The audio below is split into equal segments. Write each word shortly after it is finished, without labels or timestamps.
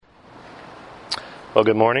Well,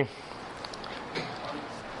 good morning.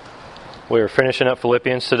 We are finishing up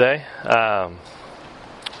Philippians today. We'll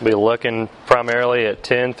be looking primarily at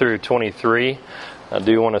 10 through 23. I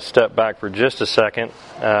do want to step back for just a second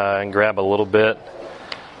and grab a little bit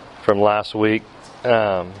from last week.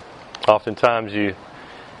 Oftentimes you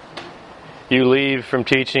leave from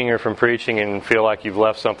teaching or from preaching and feel like you've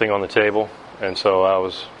left something on the table. And so I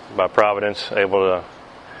was, by providence, able to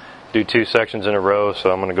do two sections in a row. So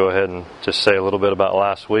I'm going to go ahead and just say a little bit about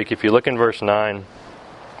last week. If you look in verse 9,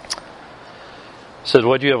 it says,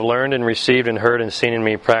 "What you have learned and received and heard and seen in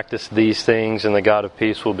me, practice these things, and the God of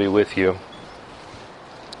peace will be with you."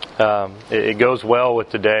 It goes well with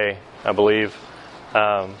today, I believe,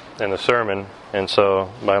 in the sermon. And so,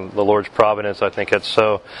 by the Lord's providence, I think it's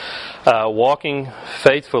so. Walking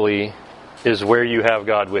faithfully is where you have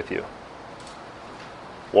God with you.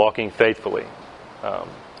 Walking faithfully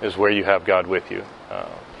is where you have God with you.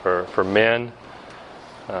 For men,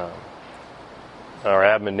 our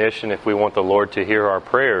admonition, if we want the Lord to hear our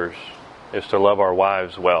prayers, is to love our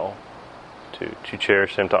wives well, to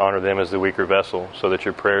cherish them, to honor them as the weaker vessel, so that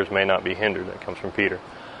your prayers may not be hindered. That comes from Peter.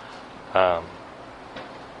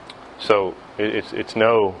 So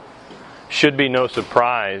should be no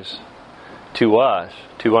surprise to us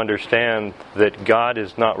to understand that God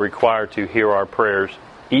is not required to hear our prayers,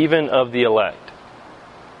 even of the elect.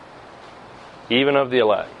 Even of the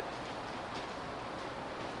elect.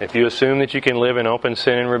 If you assume that you can live in open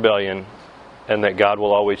sin and rebellion and that God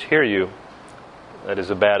will always hear you, that is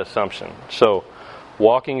a bad assumption. So,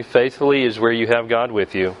 walking faithfully is where you have God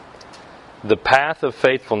with you. The path of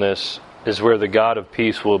faithfulness is where the God of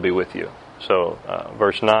peace will be with you. So,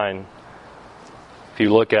 verse 9, if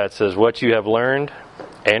you look at it, says, "What you have learned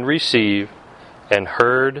and received and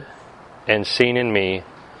heard and seen in me,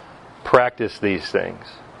 practice these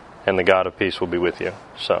things, and the God of peace will be with you."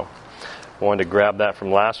 So, I wanted to grab that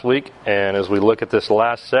from last week, and as we look at this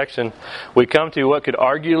last section, we come to what could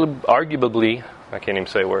arguably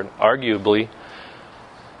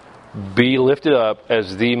be lifted up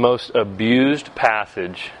as the most abused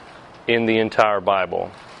passage in the entire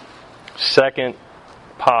Bible. Second,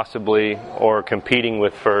 possibly, or competing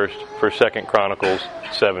with first, for 2 Chronicles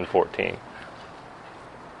 7:14.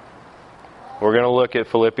 We're going to look at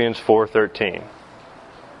Philippians 4:13.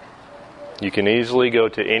 You can easily go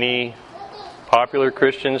to any popular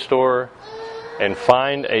Christian store and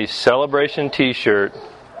find a celebration t-shirt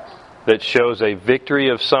that shows a victory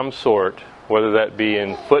of some sort, whether that be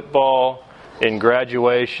in football, in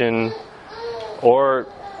graduation, or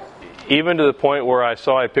even to the point where I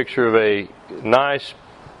saw a picture of a nice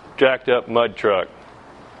jacked up mud truck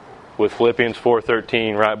with Philippians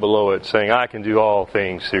 4:13 right below it, saying, "I can do all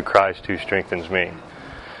things through Christ who strengthens me."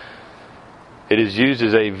 It is used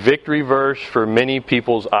as a victory verse for many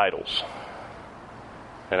people's idols.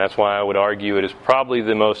 And that's why I would argue it is probably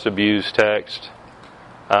the most abused text,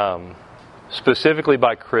 specifically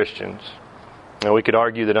by Christians. Now, we could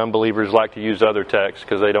argue that unbelievers like to use other texts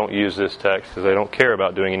because they don't use this text, because they don't care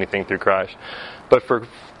about doing anything through Christ. But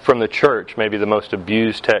from the church, maybe the most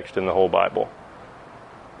abused text in the whole Bible.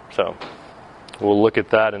 So, we'll look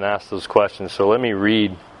at that and ask those questions. So let me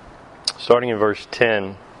read, starting in verse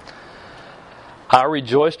 10. "I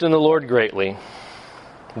rejoiced in the Lord greatly,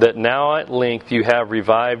 that now at length you have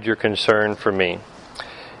revived your concern for me.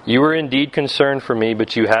 You were indeed concerned for me,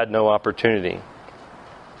 but you had no opportunity.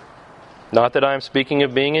 Not that I am speaking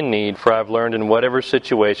of being in need, for I have learned in whatever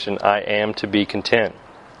situation I am to be content.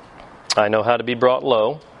 I know how to be brought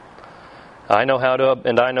low. I know how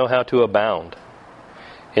to abound.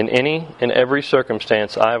 In any and every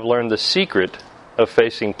circumstance I have learned the secret of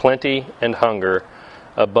facing plenty and hunger,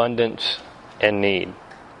 abundance and need.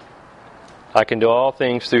 I can do all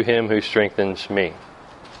things through Him who strengthens me."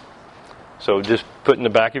 So just put in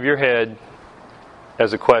the back of your head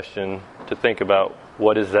as a question to think about,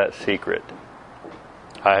 what is that secret?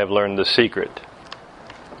 I have learned the secret.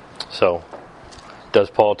 So,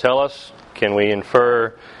 does Paul tell us? Can we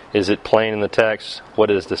infer? Is it plain in the text?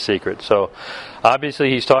 What is the secret? So,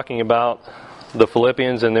 obviously he's talking about the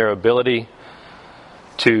Philippians and their ability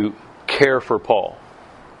to care for Paul.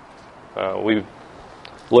 We've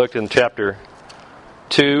looked in chapter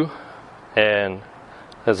 2, and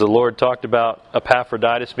as the Lord talked about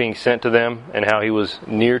Epaphroditus being sent to them and how he was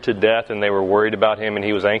near to death and they were worried about him and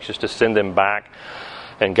he was anxious to send them back,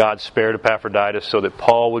 and God spared Epaphroditus so that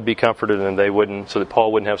Paul would be comforted and they wouldn't, so that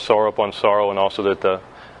Paul wouldn't have sorrow upon sorrow, and also that the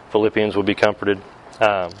Philippians would be comforted.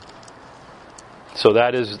 So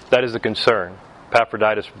that is the concern.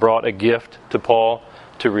 Epaphroditus brought a gift to Paul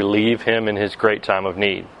to relieve him in his great time of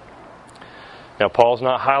need. Now, Paul's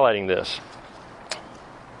not highlighting this.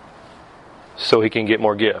 so he can get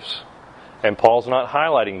more gifts. And Paul's not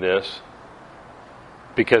highlighting this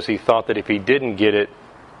because he thought that if he didn't get it,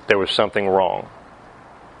 there was something wrong.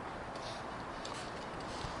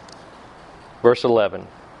 Verse 11.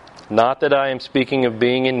 Not that I am speaking of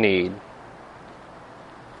being in need,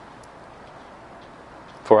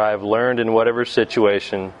 for I have learned in whatever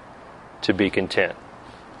situation to be content.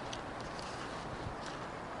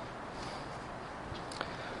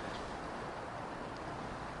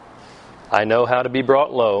 I know how to be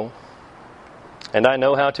brought low, and I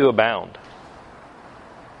know how to abound.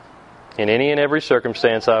 In any and every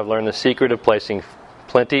circumstance I have learned the secret of placing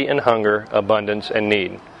plenty and hunger, abundance and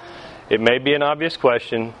need. It may be an obvious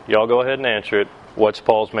question. Y'all go ahead and answer it. What's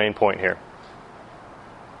Paul's main point here?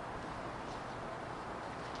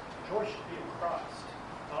 Joy should be in Christ,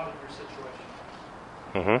 not in your situation.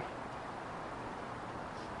 Mm-hmm.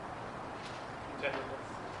 Contentment.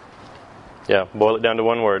 Yeah, boil it down to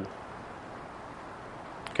one word.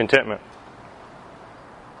 Contentment.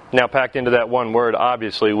 Now, packed into that one word,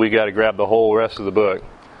 obviously, we got to grab the whole rest of the book.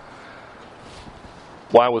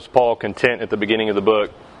 Why was Paul content at the beginning of the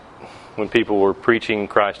book when people were preaching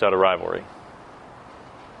Christ out of rivalry?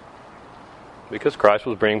 Because Christ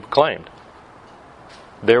was being proclaimed.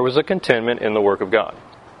 There was a contentment in the work of God.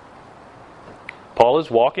 Paul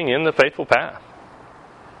is walking in the faithful path.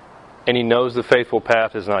 And he knows the faithful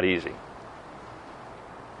path is not easy.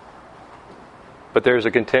 But there's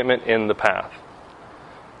a contentment in the path.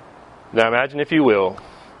 Now imagine, if you will,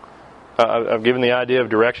 I've given the idea of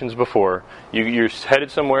directions before. You're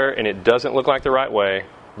headed somewhere and it doesn't look like the right way,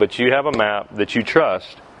 but you have a map that you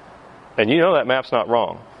trust, and you know that map's not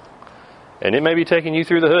wrong. And it may be taking you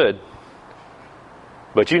through the hood,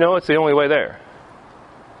 but you know it's the only way there.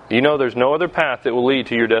 You know there's no other path that will lead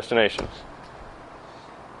to your destinations.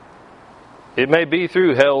 It may be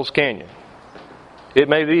through Hell's Canyon. It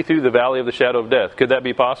may be through the valley of the shadow of death. Could that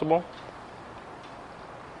be possible?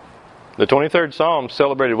 The 23rd Psalm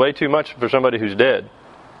celebrated way too much for somebody who's dead,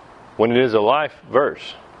 when it is a life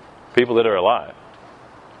verse. People that are alive.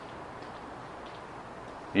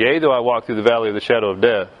 Yea, though I walk through the valley of the shadow of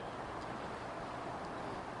death.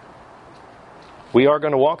 We are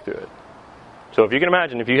going to walk through it. So if you can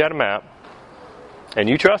imagine, if you had a map and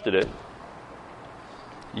you trusted it,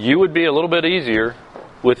 you would be a little bit easier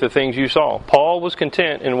with the things you saw. Paul was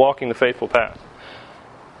content in walking the faithful path.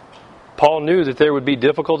 Paul knew that there would be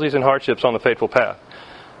difficulties and hardships on the faithful path.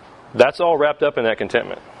 That's all wrapped up in that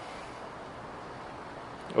contentment.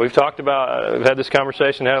 We've talked about, we've had this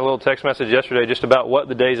conversation, had a little text message yesterday just about what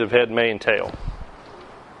the days ahead may entail.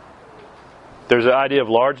 There's the idea of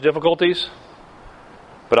large difficulties,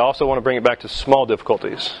 but I also want to bring it back to small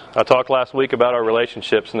difficulties. I talked last week about our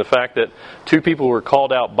relationships and the fact that two people were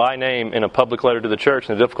called out by name in a public letter to the church,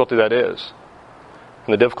 and the difficulty that is.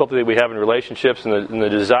 And the difficulty that we have in relationships, and the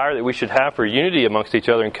desire that we should have for unity amongst each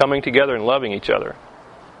other and coming together and loving each other.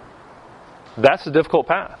 That's the difficult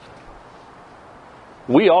path.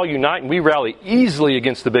 We all unite and we rally easily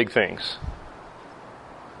against the big things.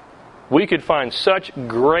 We could find such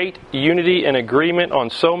great unity and agreement on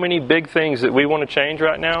so many big things that we want to change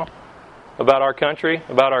right now about our country,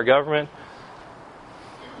 about our government.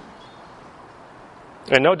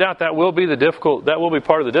 And no doubt that will be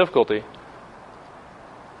part of the difficulty.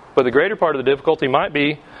 But the greater part of the difficulty might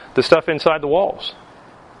be the stuff inside the walls.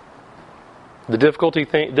 The difficult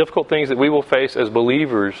things that we will face as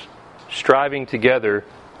believers striving together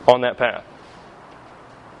on that path.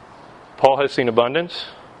 Paul has seen abundance.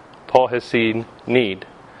 Paul has seen need.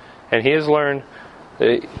 And he has learned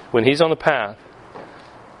that when he's on the path,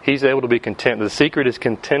 he's able to be content. The secret is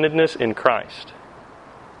contentedness in Christ.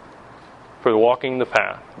 For walking the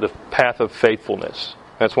path of faithfulness.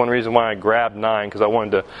 That's one reason why I grabbed 9, because I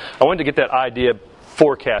wanted to get that idea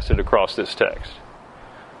forecasted across this text.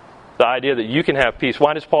 The idea that you can have peace.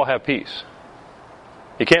 Why does Paul have peace?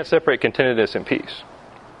 You can't separate contentedness and peace.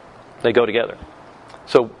 They go together.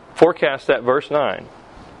 So forecast that verse 9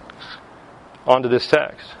 onto this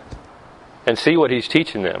text and see what he's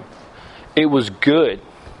teaching them. It was good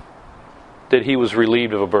that he was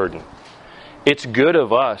relieved of a burden. It's good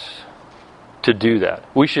of us to do that.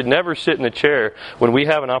 We should never sit in the chair when we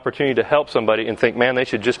have an opportunity to help somebody and think, man, they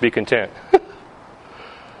should just be content.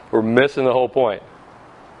 We're missing the whole point.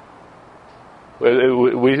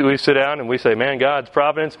 We sit down and we say, man, God's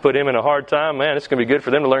providence put him in a hard time. Man, it's going to be good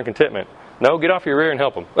for them to learn contentment. No, get off your rear and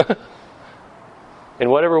help them. In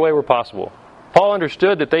whatever way were possible. Paul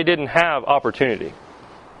understood that they didn't have opportunity.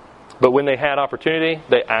 But when they had opportunity,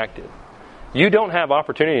 they acted. You don't have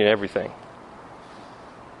opportunity in everything.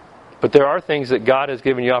 But there are things that God has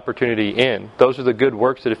given you opportunity in. Those are the good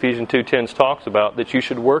works that Ephesians 2:10 talks about that you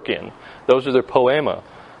should work in. Those are the poema,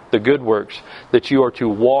 the good works that you are to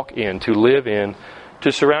walk in, to live in,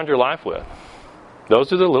 to surround your life with.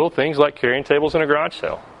 Those are the little things like carrying tables in a garage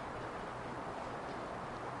sale.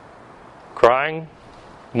 Crying,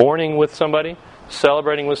 mourning with somebody,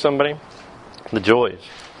 celebrating with somebody, the joys.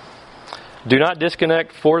 Do not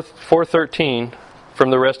disconnect 4:13 from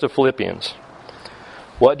the rest of Philippians.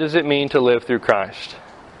 What does it mean to live through Christ?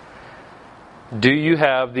 Do you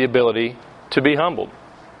have the ability to be humbled?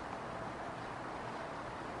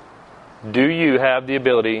 Do you have the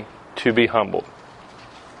ability to be humbled?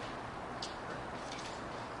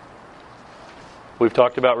 We've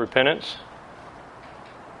talked about repentance.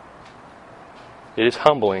 It is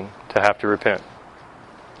humbling to have to repent.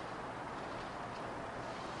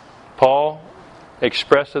 Paul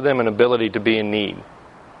expressed to them an ability to be in need,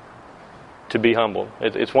 to be humbled.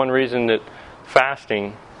 It's one reason that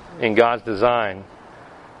fasting in God's design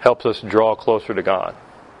helps us draw closer to God.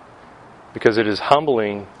 Because it is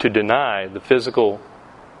humbling to deny the physical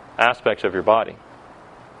aspects of your body.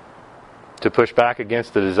 To push back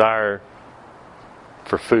against the desire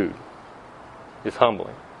for food is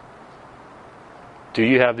humbling. Do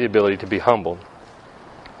you have the ability to be humbled?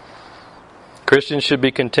 Christians should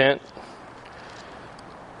be content,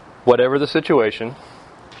 whatever the situation,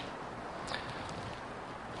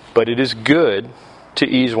 but it is good to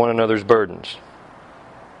ease one another's burdens,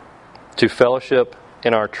 to fellowship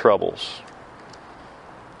in our troubles.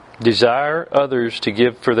 Desire others to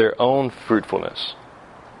give for their own fruitfulness.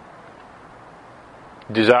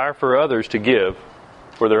 Desire for others to give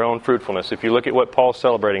for their own fruitfulness. If you look at what Paul's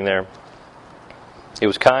celebrating there, it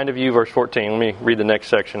was kind of you, verse 14. Let me read the next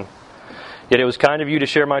section. Yet it was kind of you to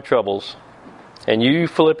share my troubles. And you,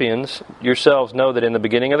 Philippians, yourselves know that in the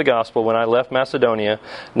beginning of the gospel, when I left Macedonia,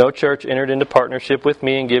 no church entered into partnership with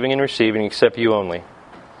me in giving and receiving except you only.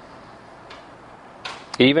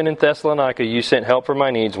 Even in Thessalonica, you sent help for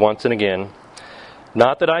my needs once and again.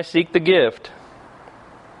 Not that I seek the gift,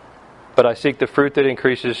 but I seek the fruit that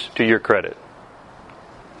increases to your credit.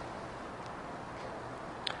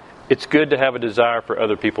 It's good to have a desire for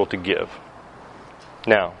other people to give.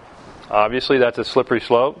 Now, obviously that's a slippery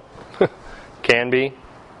slope. Can be.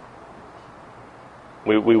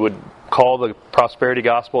 We would call the prosperity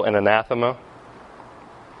gospel an anathema.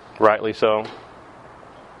 Rightly so.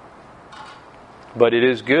 But it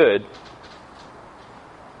is good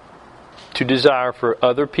to desire for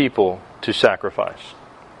other people to sacrifice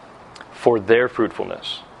for their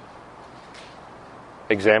fruitfulness.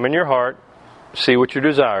 Examine your heart. See what your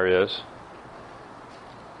desire is.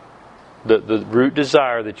 The root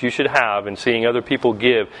desire that you should have in seeing other people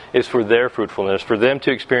give is for their fruitfulness, for them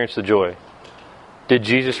to experience the joy. Did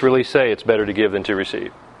Jesus really say it's better to give than to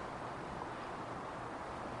receive?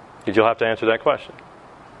 You'll have to answer that question.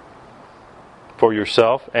 For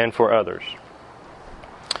yourself and for others.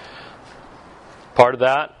 Part of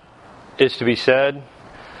that is to be said.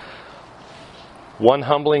 One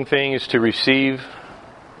humbling thing is to receive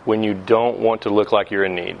when you don't want to look like you're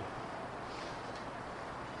in need.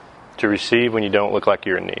 To receive when you don't look like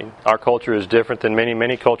you're in need. Our culture is different than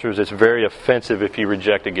many cultures. It's very offensive if you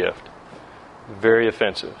reject a gift. Very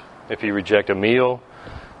offensive. If you reject a meal,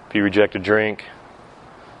 if you reject a drink.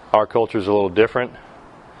 Our culture is a little different.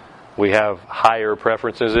 We have higher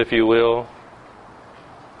preferences, if you will.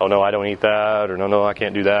 Oh no, I don't eat that, or no, I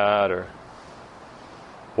can't do that, or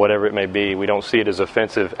whatever it may be. We don't see it as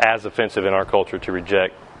offensive in our culture to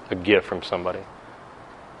reject a gift from somebody.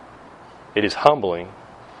 It is humbling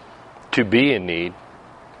to be in need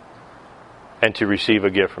and to receive a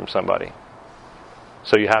gift from somebody.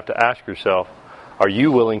 So you have to ask yourself, are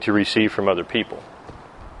you willing to receive from other people?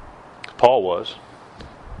 Paul was.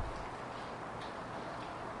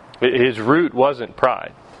 His root wasn't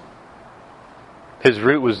pride. His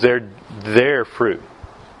root was their fruit.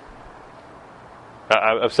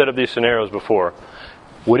 I've set up these scenarios before.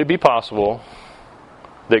 Would it be possible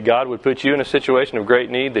that God would put you in a situation of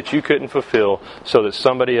great need that you couldn't fulfill so that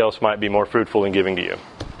somebody else might be more fruitful in giving to you?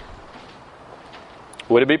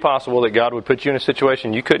 Would it be possible that God would put you in a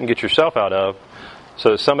situation you couldn't get yourself out of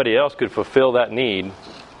so that somebody else could fulfill that need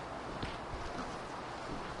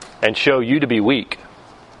and show you to be weak?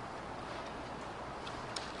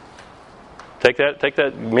 Take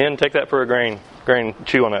that, men, take that for a grain,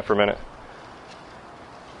 chew on that for a minute.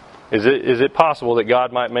 Is it possible that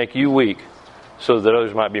God might make you weak so that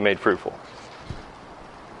others might be made fruitful?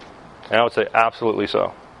 And I would say absolutely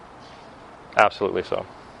so. Absolutely so.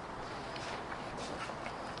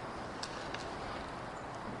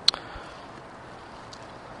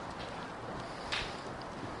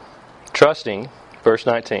 Trusting, verse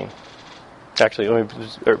 19. Actually,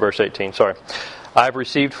 verse 18, sorry. I have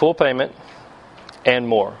received full payment and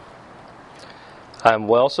more. I am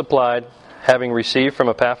well supplied, having received from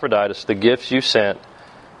Epaphroditus the gifts you sent,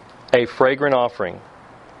 a fragrant offering,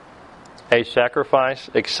 a sacrifice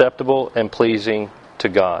acceptable and pleasing to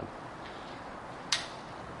God.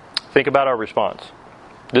 Think about our response.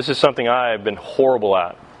 This is something I have been horrible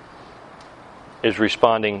at, is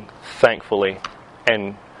responding thankfully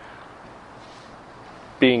and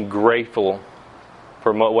being grateful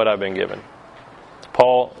for what I've been given.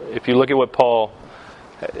 Paul, if you look at what Paul,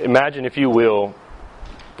 imagine if you will,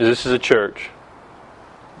 this is a church.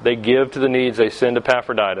 They give to the needs, they send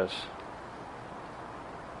Epaphroditus.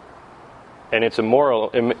 And it's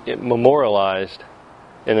memorialized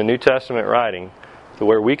in the New Testament writing to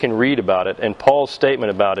where we can read about it. And Paul's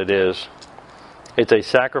statement about it is, it's a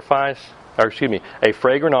a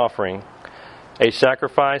fragrant offering, a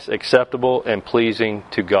sacrifice acceptable and pleasing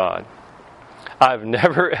to God. I've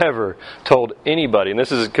never ever told anybody, and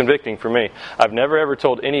this is convicting for me, I've never ever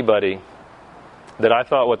told anybody that I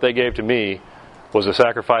thought what they gave to me was a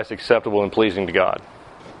sacrifice acceptable and pleasing to God.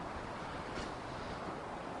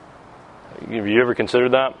 Have you ever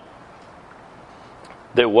considered that?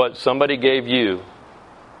 That what somebody gave you,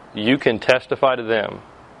 you can testify to them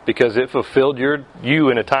because it fulfilled you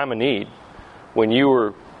in a time of need, when you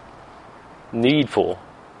were needful.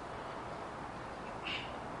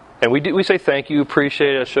 And we say thank you,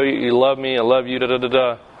 appreciate it, I show you love me, I love you, da da da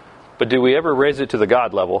da. But do we ever raise it to the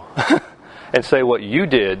God level and say what you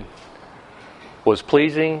did was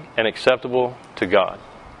pleasing and acceptable to God?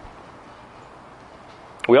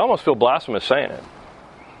 We almost feel blasphemous saying it.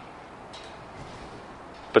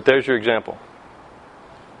 But there's your example.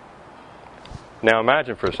 Now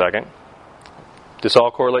imagine for a second, this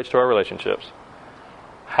all correlates to our relationships.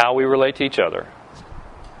 How we relate to each other.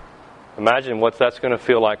 Imagine what that's going to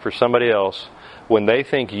feel like for somebody else when they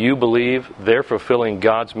think you believe they're fulfilling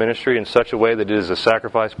God's ministry in such a way that it is a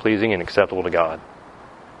sacrifice pleasing and acceptable to God.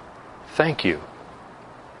 Thank you.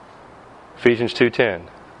 Ephesians 2:10.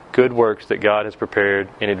 Good works that God has prepared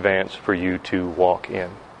in advance for you to walk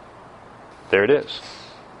in. There it is.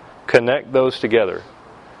 Connect those together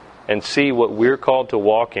and see what we're called to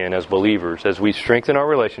walk in as believers, as we strengthen our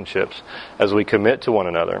relationships, as we commit to one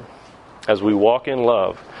another, as we walk in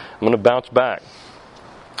love. I'm going to bounce back.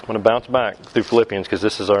 Through Philippians because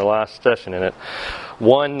this is our last session in it.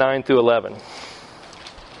 1:9-11.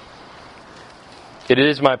 It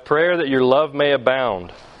is my prayer that your love may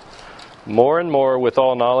abound more and more with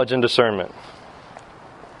all knowledge and discernment.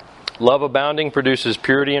 Love abounding produces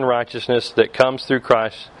purity and righteousness that comes through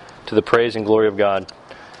Christ to the praise and glory of God.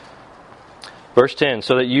 Verse 10,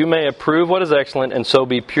 so that you may approve what is excellent and so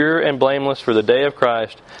be pure and blameless for the day of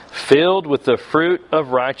Christ, filled with the fruit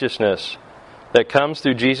of righteousness that comes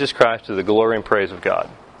through Jesus Christ to the glory and praise of God.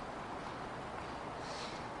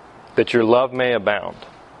 That your love may abound.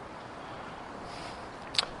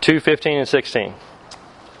 2:15 and 16.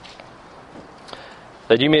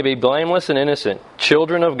 That you may be blameless and innocent,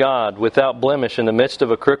 children of God, without blemish in the midst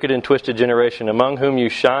of a crooked and twisted generation, among whom you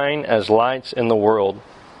shine as lights in the world.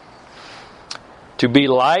 To be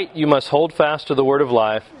light, you must hold fast to the word of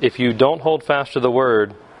life. If you don't hold fast to the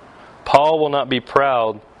word, Paul will not be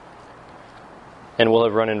proud and will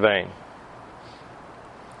have run in vain.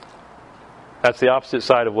 That's the opposite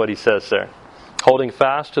side of what he says there. Holding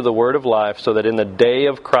fast to the word of life, so that in the day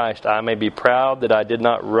of Christ I may be proud that I did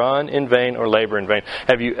not run in vain or labor in vain.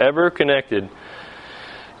 Have you ever connected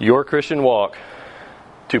your Christian walk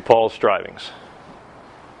to Paul's strivings?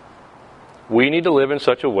 We need to live in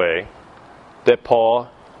such a way that Paul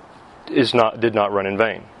did not run in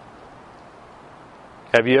vain.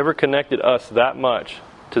 Have you ever connected us that much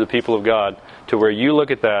to the people of God to where you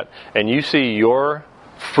look at that and you see your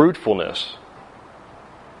fruitfulness,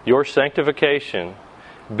 your sanctification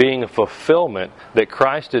being a fulfillment that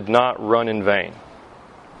Christ did not run in vain?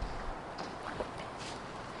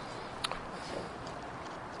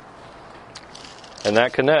 And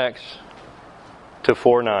that connects to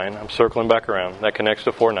 4:9. I'm circling back around. That connects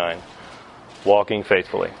to 4:9. Walking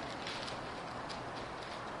faithfully.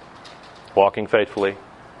 Walking faithfully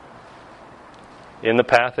in the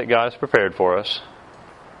path that God has prepared for us.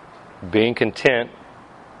 Being content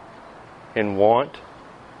in want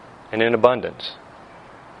and in abundance.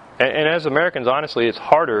 And as Americans, honestly, it's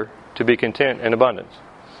harder to be content in abundance.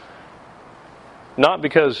 Not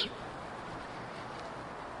because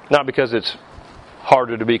it's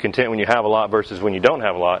harder to be content when you have a lot versus when you don't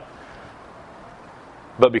have a lot,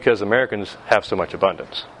 but because Americans have so much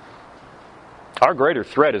abundance. Our greater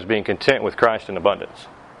threat is being content with Christ in abundance.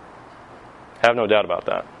 Have no doubt about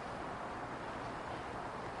that.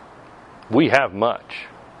 We have much,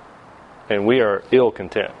 and we are ill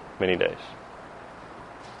content many days.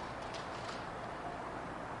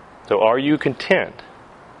 So are you content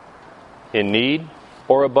in need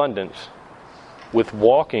or abundance with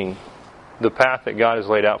walking the path that God has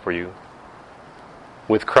laid out for you,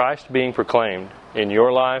 with Christ being proclaimed in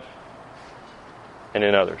your life and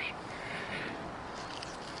in others?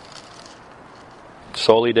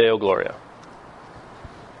 Soli Deo Gloria.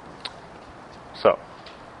 So,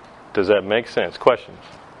 does that make sense? Questions?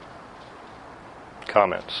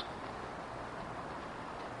 Comments?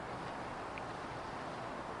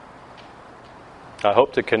 I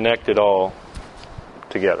hope to connect it all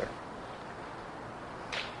together.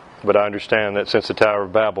 But I understand that since the Tower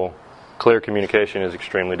of Babel, clear communication is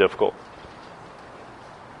extremely difficult.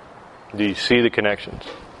 Do you see the connections?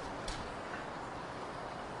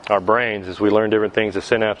 Our brains, as we learn different things, the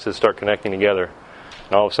synapses start connecting together.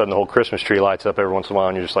 And all of a sudden the whole Christmas tree lights up every once in a while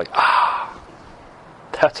and you're just like,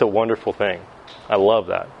 that's a wonderful thing. I love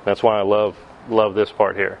that. That's why I love this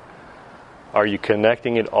part here. Are you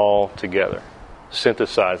connecting it all together?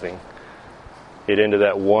 Synthesizing it into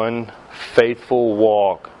that one faithful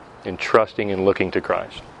walk in trusting and looking to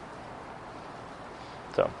Christ.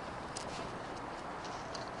 So,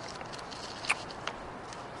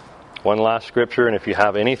 one last scripture, and if you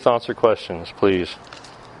have any thoughts or questions, please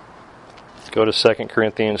go to 2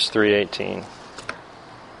 Corinthians 3:18.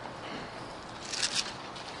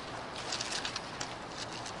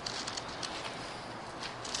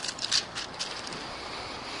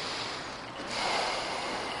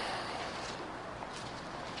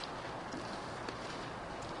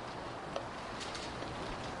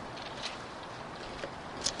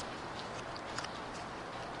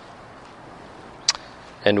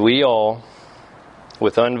 And we all,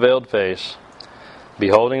 with unveiled face,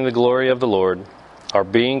 beholding the glory of the Lord, are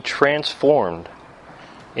being transformed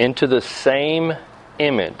into the same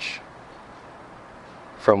image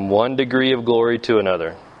from one degree of glory to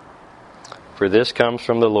another. For this comes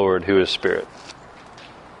from the Lord, who is Spirit.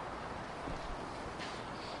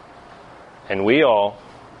 And we all,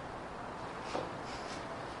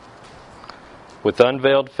 with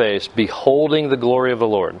unveiled face, beholding the glory of the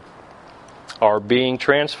Lord, are being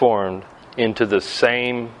transformed into the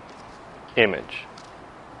same image.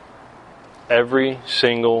 Every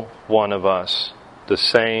single one of us, the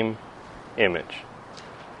same image.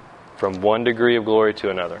 From one degree of glory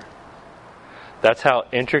to another. That's how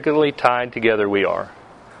intricately tied together we are.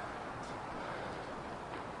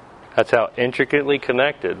 That's how intricately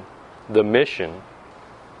connected the mission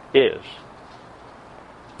is.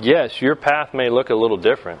 Yes, your path may look a little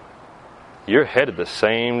different. You're headed the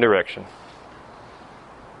same direction.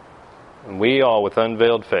 And we all, with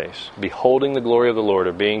unveiled face, beholding the glory of the Lord,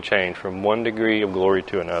 are being changed from one degree of glory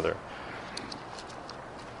to another.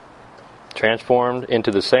 Transformed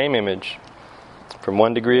into the same image, from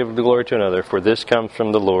one degree of glory to another, for this comes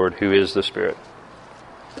from the Lord, who is the Spirit.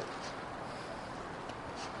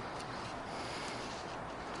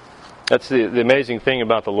 That's the amazing thing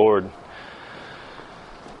about the Lord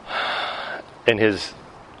and His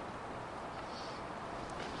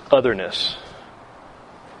otherness.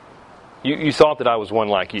 You thought that I was one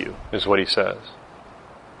like you, is what He says.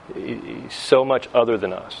 He's so much other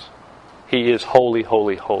than us. He is holy,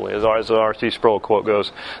 holy, holy. As R.C. Sproul quote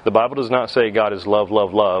goes, the Bible does not say God is love,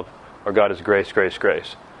 love, love, or God is grace, grace,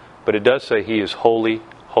 grace. But it does say He is holy,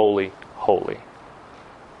 holy, holy.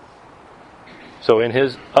 So in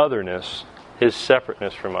His otherness, His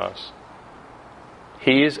separateness from us,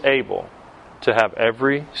 He is able to have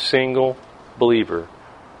every single believer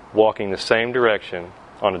walking the same direction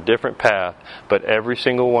on a different path, but every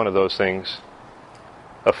single one of those things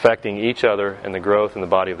affecting each other and the growth in the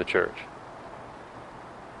body of the church.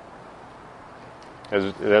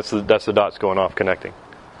 That's the dots going off, connecting.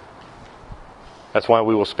 That's why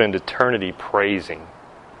we will spend eternity praising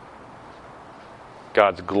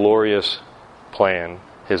God's glorious plan,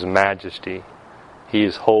 His majesty. He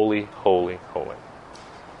is holy, holy, holy.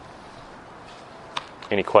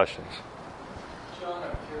 Any questions? John,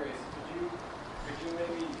 I'm curious, could you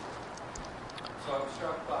maybe, so I'm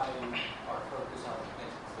struck by our focus on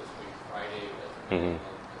repentance this week, Friday, as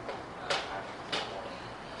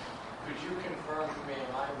could you confirm for me,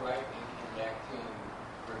 am I right in connecting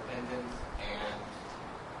repentance and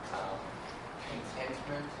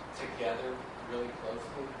contentment together really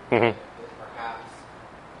closely? Mm-hmm. That perhaps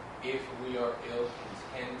if we are ill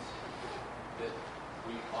content, that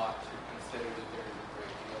we ought to consider that there is a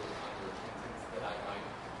great deal of unrepentance that I might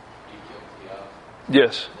be guilty of?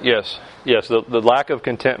 Yes. The lack of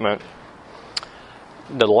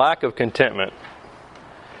contentment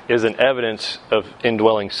is an evidence of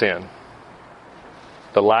indwelling sin.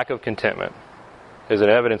 The lack of contentment is an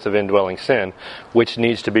evidence of indwelling sin, which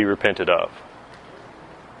needs to be repented of.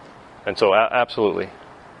 And so, absolutely,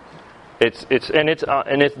 it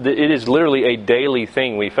is literally a daily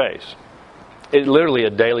thing we face. It's literally a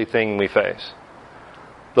daily thing we face.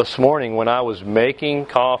 This morning, when I was making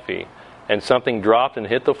coffee and something dropped and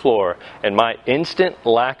hit the floor, and my instant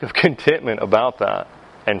lack of contentment about that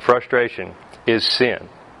and frustration is sin.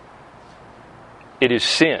 It is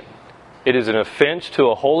sin. It is an offense to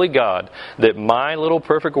a holy God that my little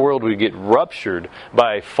perfect world would get ruptured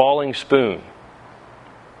by a falling spoon.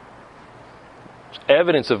 It's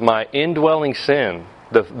evidence of my indwelling sin.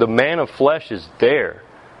 The man of flesh is there.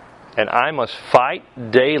 And I must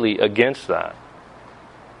fight daily against that.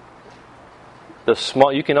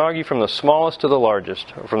 You can argue from the smallest to the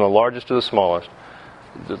largest, or from the largest to the smallest.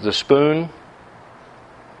 The spoon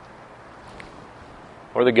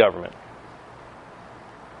or the government.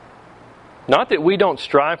 Not that we don't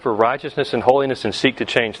strive for righteousness and holiness and seek to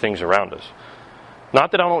change things around us.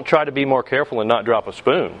 Not that I don't try to be more careful and not drop a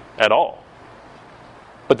spoon at all.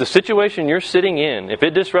 But the situation you're sitting in, if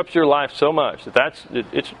it disrupts your life so much that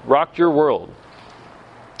it's rocked your world,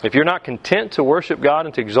 if you're not content to worship God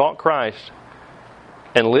and to exalt Christ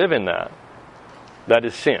and live in that, that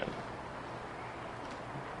is sin.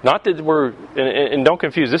 Not that and don't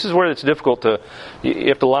confuse, this is where it's difficult you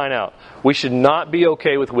have to line out. We should not be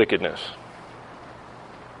okay with wickedness.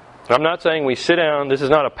 I'm not saying we sit down, this is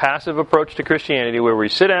not a passive approach to Christianity where we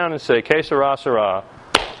sit down and say, que sera, sera.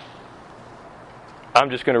 I'm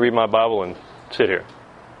just going to read my Bible and sit here.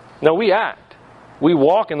 No, we act. We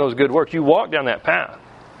walk in those good works. You walk down that path.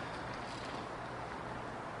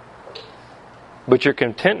 But your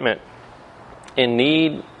contentment in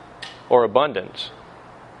need or abundance,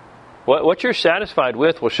 what you're satisfied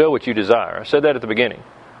with will show what you desire. I said that at the beginning.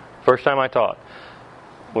 First time I taught,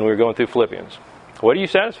 when we were going through Philippians. What are you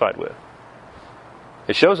satisfied with?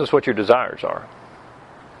 It shows us what your desires are.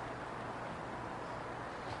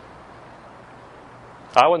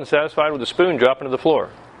 I wasn't satisfied with the spoon dropping to the floor.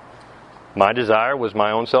 My desire was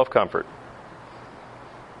my own self-comfort.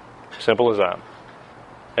 Simple as that.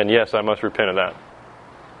 And yes, I must repent of that.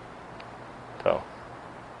 So,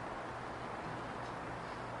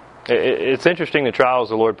 it's interesting the trials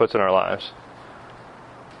the Lord puts in our lives.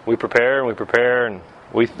 We prepare and we prepare, and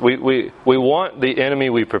we want the enemy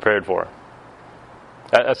we prepared for.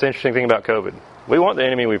 That's the interesting thing about COVID. We want the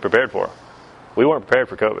enemy we prepared for. We weren't prepared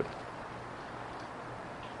for COVID.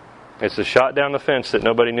 It's the shot down the fence that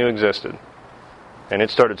nobody knew existed. And it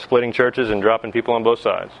started splitting churches and dropping people on both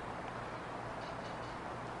sides.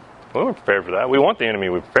 We weren't prepared for that. We want the enemy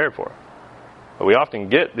we prepared for. But we often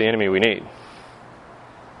get the enemy we need.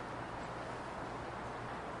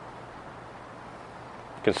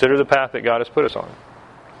 Consider the path that God has put us on.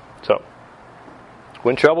 So,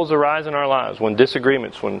 when troubles arise in our lives, when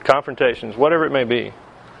disagreements, when confrontations, whatever it may be,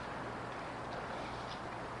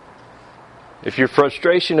 if your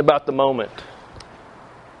frustration about the moment,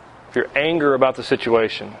 if your anger about the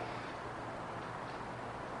situation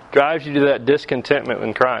drives you to that discontentment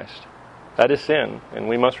in Christ, that is sin, and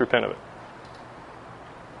we must repent of it.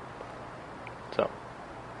 So,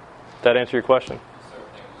 does that answer your question?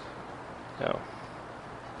 No.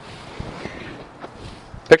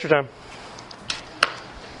 Picture time.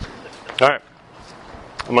 All right.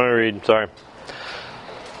 I'm going to read, sorry.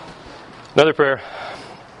 Another prayer.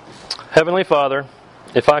 Heavenly Father,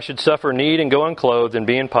 if I should suffer need and go unclothed and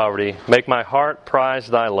be in poverty, make my heart prize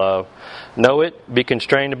thy love. Know it, be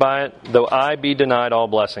constrained by it, though I be denied all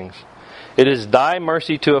blessings. It is thy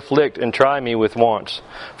mercy to afflict and try me with wants.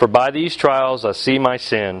 For by these trials I see my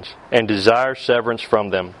sins, and desire severance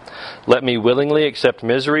from them. Let me willingly accept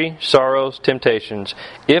misery, sorrows, temptations,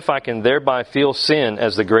 if I can thereby feel sin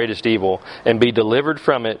as the greatest evil, and be delivered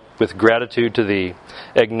from it with gratitude to thee,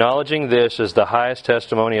 acknowledging this as the highest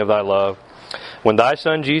testimony of thy love. When thy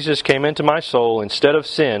Son Jesus came into my soul, instead of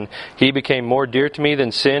sin, he became more dear to me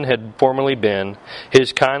than sin had formerly been.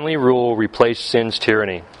 His kindly rule replaced sin's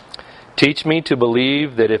tyranny. Teach me to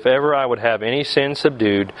believe that if ever I would have any sin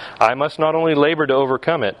subdued, I must not only labor to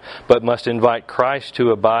overcome it, but must invite Christ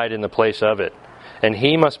to abide in the place of it. And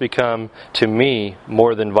he must become to me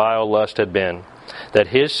more than vile lust had been, that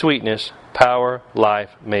his sweetness, power,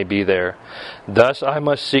 life may be there. Thus I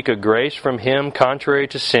must seek a grace from him contrary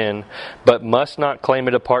to sin, but must not claim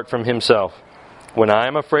it apart from himself. When I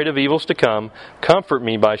am afraid of evils to come, comfort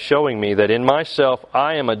me by showing me that in myself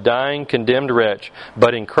I am a dying, condemned wretch,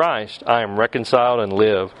 but in Christ I am reconciled and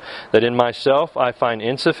live. That in myself I find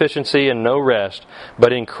insufficiency and no rest,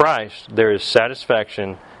 but in Christ there is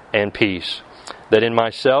satisfaction and peace. that in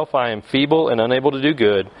myself I am feeble and unable to do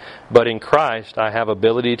good, but in Christ I have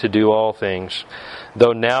ability to do all things.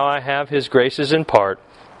 Though now I have His graces in part,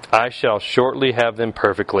 I shall shortly have them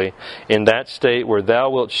perfectly, in that state where Thou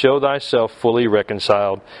wilt show Thyself fully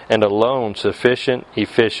reconciled, and alone sufficient,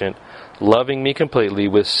 efficient, loving me completely,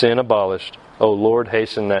 with sin abolished. O Lord,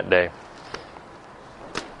 hasten that day.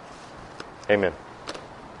 Amen.